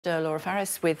Laura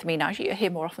Farris with me now. You're here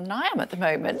more often than I am at the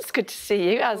moment. It's good to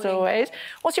see you, as always.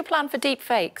 What's your plan for deep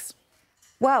fakes?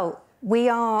 Well, we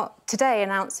are today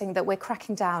announcing that we're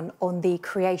cracking down on the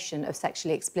creation of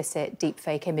sexually explicit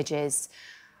deepfake images.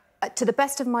 To the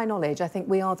best of my knowledge, I think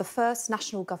we are the first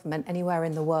national government anywhere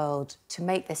in the world to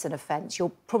make this an offence.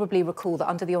 You'll probably recall that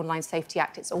under the Online Safety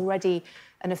Act, it's already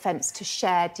an offence to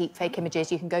share deepfake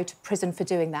images. You can go to prison for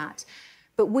doing that.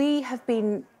 But we have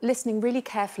been listening really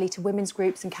carefully to women's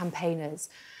groups and campaigners,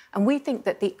 and we think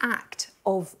that the act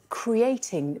of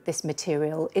creating this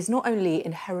material is not only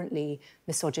inherently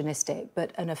misogynistic,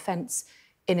 but an offence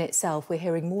in itself. We're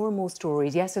hearing more and more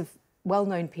stories, yes, of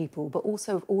well-known people, but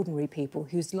also of ordinary people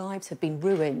whose lives have been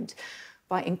ruined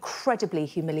by incredibly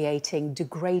humiliating,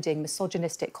 degrading,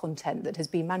 misogynistic content that has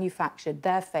been manufactured,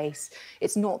 their face,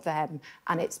 it's not them,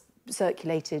 and it's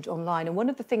circulated online. And one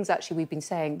of the things actually we've been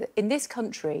saying that in this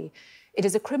country, it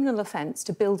is a criminal offence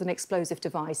to build an explosive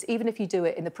device, even if you do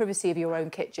it in the privacy of your own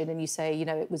kitchen and you say, you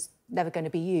know, it was never going to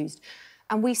be used.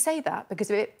 And we say that because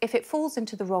if it falls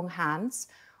into the wrong hands,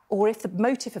 or if the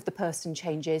motive of the person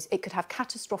changes, it could have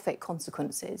catastrophic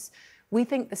consequences. We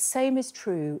think the same is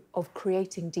true of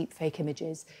creating deepfake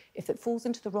images. If it falls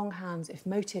into the wrong hands, if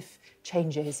motive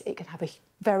changes, it can have a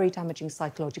very damaging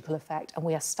psychological effect, and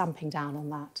we are stamping down on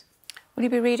that. Will you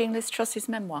be reading Liz Truss's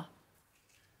memoir?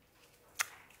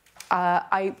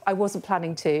 I wasn't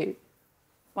planning to.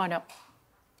 Why not?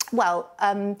 Well,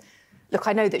 look,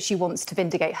 I know that she wants to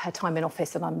vindicate her time in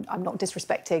office, and I'm not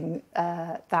disrespecting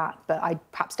that, but I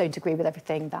perhaps don't agree with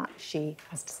everything that she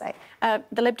has to say.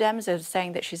 The Lib Dems are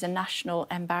saying that she's a national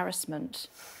embarrassment.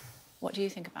 What do you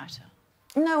think about her?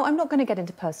 No, I'm not going to get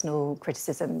into personal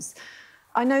criticisms.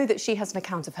 I know that she has an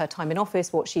account of her time in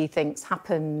office, what she thinks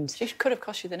happened. She could have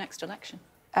cost you the next election.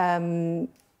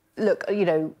 Look, you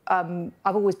know,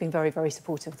 I've always been very, very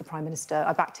supportive of the Prime Minister.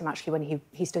 I backed him, actually, when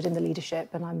he stood in the leadership,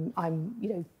 and I'm you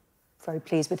know, very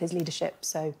pleased with his leadership,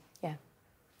 so, yeah.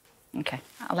 OK,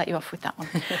 I'll let you off with that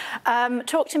one.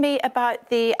 Talk to me about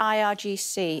the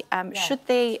IRGC. Should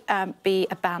they be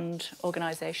a banned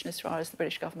organisation as far as the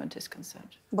British government is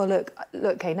concerned? Well, look,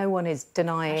 okay, no one is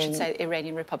denying... I should say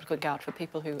Iranian Republican Guard for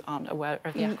people who aren't aware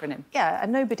of the acronym. Yeah,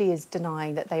 and nobody is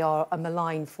denying that they are a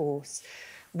malign force.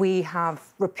 We have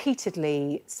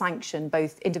repeatedly sanctioned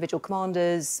both individual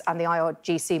commanders and the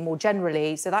IRGC more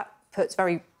generally, so that puts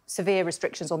very severe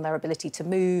restrictions on their ability to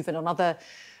move and on other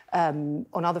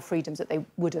freedoms that they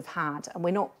would have had. And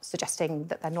we're not suggesting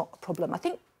that they're not a problem. I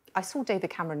think I saw David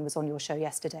Cameron was on your show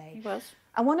yesterday. He was.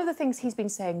 And one of the things he's been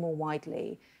saying more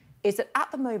widely is that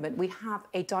at the moment we have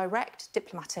a direct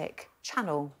diplomatic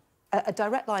channel, a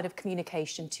direct line of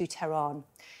communication to Tehran.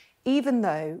 Even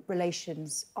though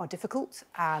relations are difficult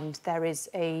and those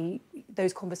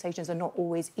conversations are not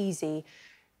always easy,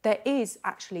 there is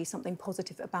actually something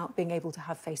positive about being able to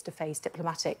have face-to-face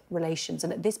diplomatic relations.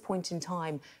 And at this point in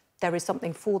time, there is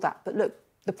something for that. But look,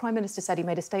 the Prime Minister said, he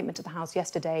made a statement to the House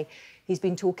yesterday, he's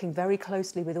been talking very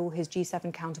closely with all his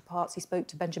G7 counterparts. He spoke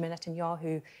to Benjamin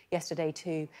Netanyahu yesterday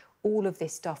too. All of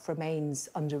this stuff remains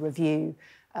under review.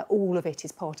 All of it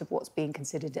is part of what's being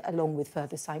considered, along with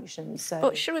further sanctions. So...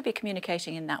 But should we be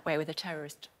communicating in that way with a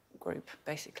terrorist group,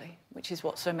 basically, which is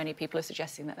what so many people are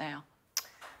suggesting that they are?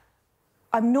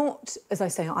 I'm not, as I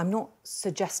say, I'm not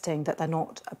suggesting that they're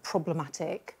not a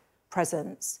problematic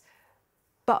presence,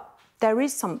 but there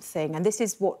is something, and this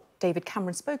is what David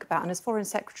Cameron spoke about, and as Foreign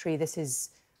Secretary, this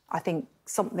is, I think,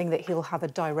 something that he'll have a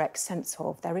direct sense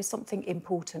of. There is something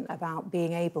important about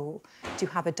being able to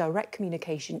have a direct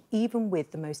communication, even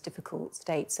with the most difficult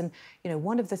states. And, you know,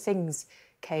 one of the things,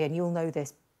 Kay, and you'll know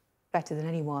this better than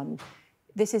anyone,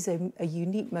 this is a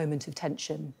unique moment of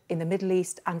tension in the Middle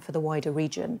East and for the wider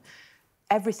region.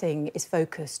 Everything is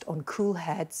focused on cool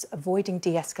heads, avoiding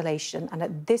de-escalation. And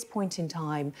at this point in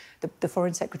time, the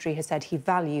Foreign Secretary has said he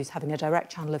values having a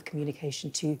direct channel of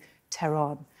communication to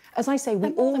Tehran. As I say,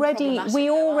 we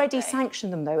already sanction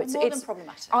them, though. It's more than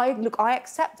problematic. I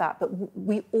accept that, but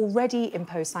we already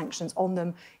impose sanctions on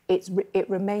them. It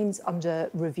remains under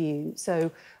review. So,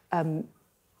 I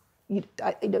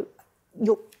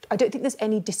don't think there's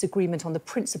any disagreement on the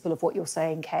principle of what you're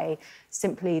saying, Kay,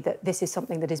 simply that this is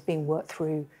something that is being worked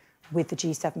through with the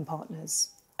G7 partners.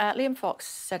 Liam Fox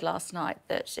said last night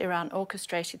that Iran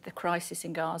orchestrated the crisis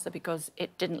in Gaza because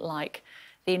it didn't like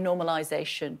the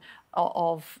normalisation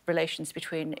of relations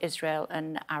between Israel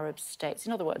and Arab states.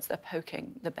 In other words, they're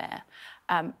poking the bear.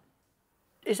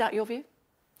 Is that your view?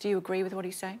 Do you agree with what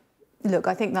he's saying? Look,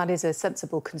 I think that is a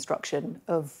sensible construction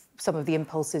of some of the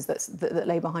impulses that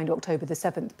lay behind October the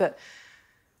 7th. But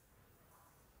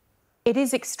it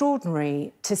is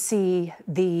extraordinary to see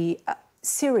the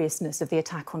seriousness of the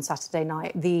attack on Saturday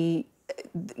night,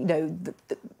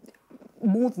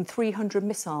 more than 300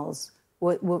 missiles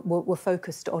were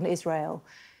focused on Israel.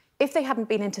 If they hadn't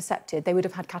been intercepted, they would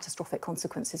have had catastrophic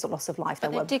consequences, a loss of life.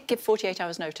 But they did give 48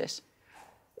 hours notice.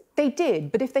 They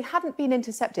did, but if they hadn't been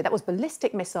intercepted, that was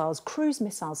ballistic missiles, cruise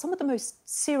missiles, some of the most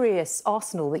serious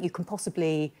arsenal that you can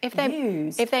possibly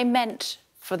use. If they meant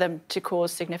for them to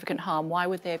cause significant harm, why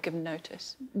would they have given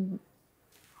notice?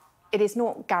 It is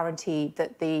not guaranteed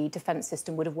that the defence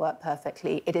system would have worked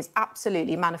perfectly. It is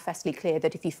absolutely manifestly clear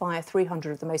that if you fire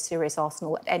 300 of the most serious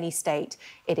arsenal at any state,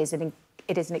 it is an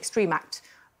extreme act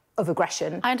of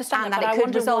aggression. I understand that, but I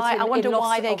wonder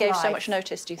why they gave so much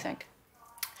notice, do you think?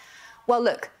 Well,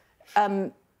 look,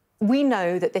 we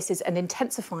know that this is an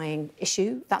intensifying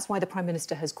issue. That's why the Prime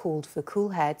Minister has called for cool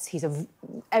heads.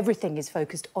 Everything is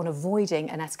focused on avoiding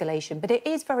an escalation. But it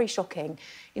is very shocking.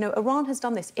 You know, Iran has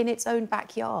done this in its own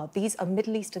backyard. These are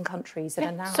Middle Eastern countries that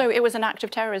are now... So it was an act of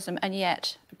terrorism, and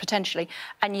yet, potentially,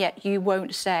 and yet you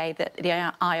won't say that the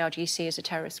IRGC is a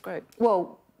terrorist group?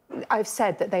 Well, I've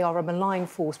said that they are a malign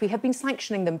force. We have been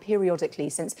sanctioning them periodically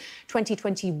since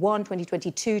 2021,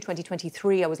 2022,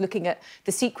 2023. I was looking at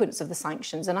the sequence of the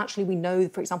sanctions, and actually we know,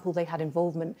 for example, they had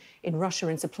involvement in Russia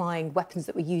in supplying weapons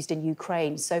that were used in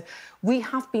Ukraine. So we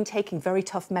have been taking very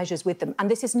tough measures with them, and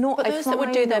this is not but those that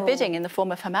would do their bidding in the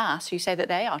form of Hamas, you say that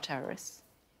they are terrorists.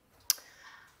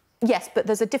 Yes, but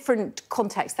there's a different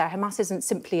context there. Hamas isn't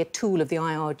simply a tool of the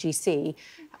IRGC.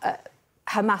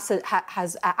 Hamas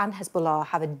and Hezbollah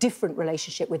have a different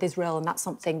relationship with Israel, and that's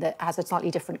something that has a slightly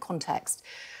different context.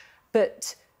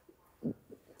 But,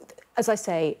 as I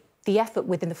say, the effort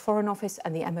within the Foreign Office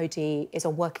and the MOD is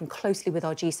on working closely with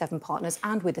our G7 partners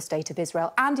and with the State of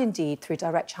Israel, and indeed through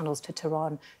direct channels to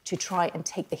Tehran, to try and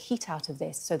take the heat out of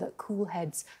this so that cool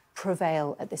heads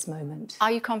prevail at this moment.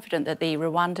 Are you confident that the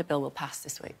Rwanda bill will pass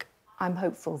this week? I'm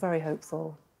hopeful, very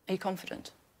hopeful. Are you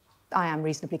confident? I am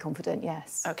reasonably confident,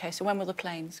 yes. OK, so when will the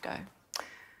planes go?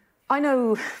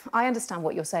 I understand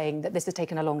what you're saying, that this has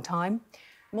taken a long time.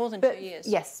 More than 2 years?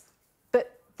 Yes.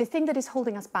 But the thing that is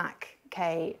holding us back,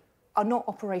 Kay, are not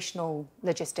operational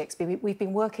logistics. We've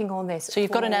been working on this. So you've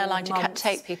got an airline months. to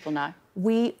take people now?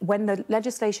 When the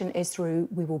legislation is through,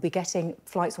 we will be getting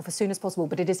flights off as soon as possible,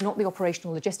 but it is not the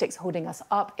operational logistics holding us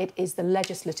up, it is the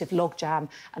legislative logjam,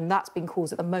 and that's been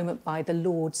caused at the moment by the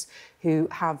Lords, who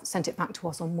have sent it back to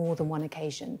us on more than one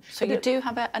occasion. So you do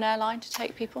have an airline to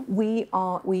take people? We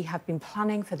have been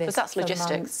planning for this. Because that's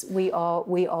logistics. We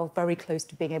are very close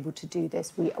to being able to do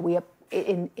this. We are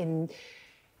in.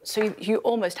 So you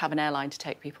almost have an airline to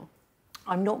take people?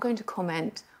 I'm not going to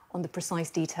comment on the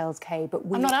precise details, Kay, but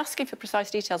I'm not asking for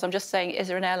precise details. I'm just saying, is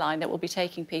there an airline that will be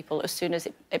taking people as soon as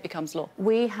it becomes law?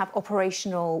 We are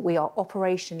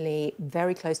operationally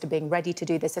very close to being ready to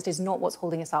do this. That is not what's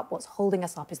holding us up. What's holding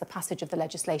us up is the passage of the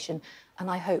legislation,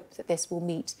 and I hope that this will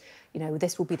meet,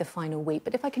 this will be the final week.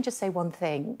 But if I can just say one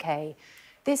thing, Kay,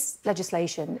 this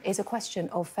legislation is a question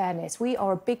of fairness. We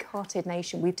are a big-hearted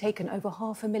nation. We've taken over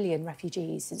 500,000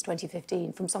 refugees since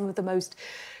 2015 from some of the most,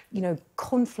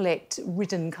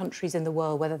 conflict-ridden countries in the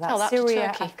world, whether that's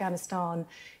Syria, Afghanistan,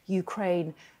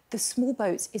 Ukraine. The small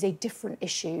boats is a different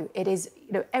issue. It is,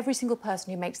 every single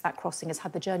person who makes that crossing has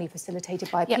had the journey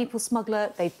facilitated by a people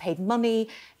smuggler. They've paid money.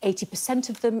 80%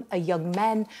 of them are young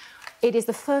men. It is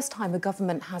the first time a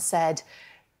government has said,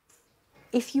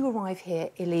 if you arrive here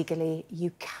illegally,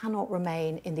 you cannot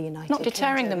remain in the United Kingdom. Not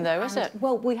deterring them, though, is it?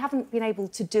 Well, we haven't been able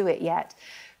to do it yet.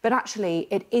 But actually,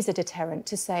 it is a deterrent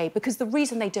to say, because the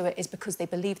reason they do it is because they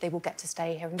believe they will get to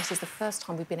stay here. And this is the first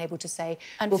time we've been able to say,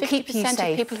 we'll keep you safe. And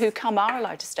 50% of people who come are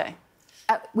allowed to stay.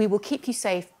 We will keep you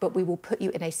safe, but we will put you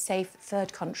in a safe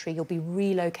third country. You'll be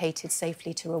relocated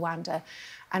safely to Rwanda.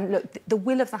 And look, the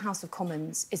will of the House of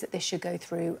Commons is that this should go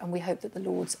through, and we hope that the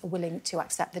Lords are willing to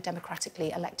accept the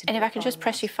democratically elected. And if I can just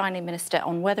press you finally, Minister,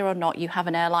 on whether or not you have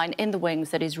an airline in the wings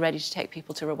that is ready to take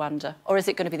people to Rwanda, or is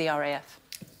it going to be the RAF?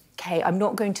 OK, I'm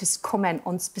not going to comment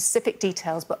on specific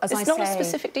details, but as I say... It's not a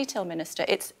specific detail, Minister.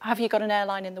 It's, have you got an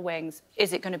airline in the wings?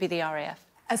 Is it going to be the RAF?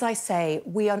 As I say,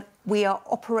 we have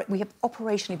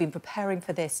operationally been preparing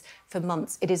for this for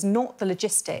months. It is not the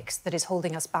logistics that is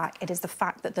holding us back. It is the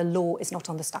fact that the law is not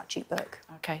on the statute book.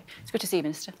 OK. It's good to see you,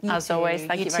 Minister. As always,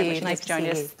 thank you very much. Nice to join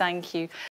us. Thank you.